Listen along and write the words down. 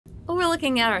we're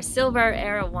looking at our silver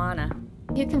arowana.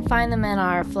 You can find them in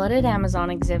our flooded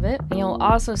Amazon exhibit. You'll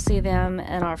also see them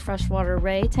in our freshwater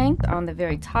ray tank on the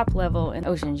very top level in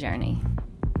Ocean Journey.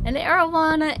 An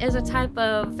arowana is a type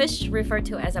of fish referred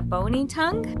to as a bony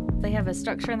tongue. They have a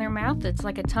structure in their mouth that's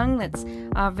like a tongue that's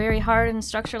very hard in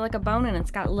structure like a bone, and it's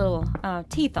got little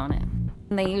teeth on it.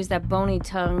 And they use that bony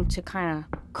tongue to kind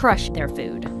of crush their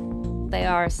food. They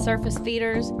are surface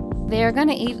feeders. They are going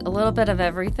to eat a little bit of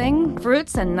everything.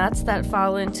 Fruits and nuts that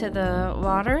fall into the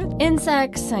water,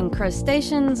 insects and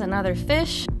crustaceans and other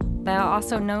fish. They are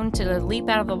also known to leap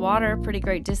out of the water pretty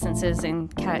great distances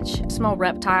and catch small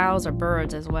reptiles or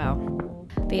birds as well.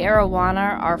 The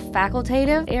arowana are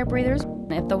facultative air breathers.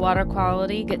 If the water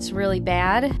quality gets really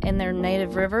bad in their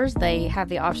native rivers, they have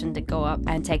the option to go up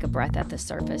and take a breath at the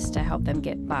surface to help them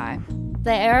get by. The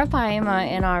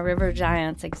arapaima in our River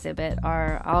Giants exhibit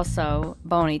are also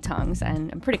bony tongues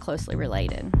and pretty closely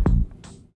related.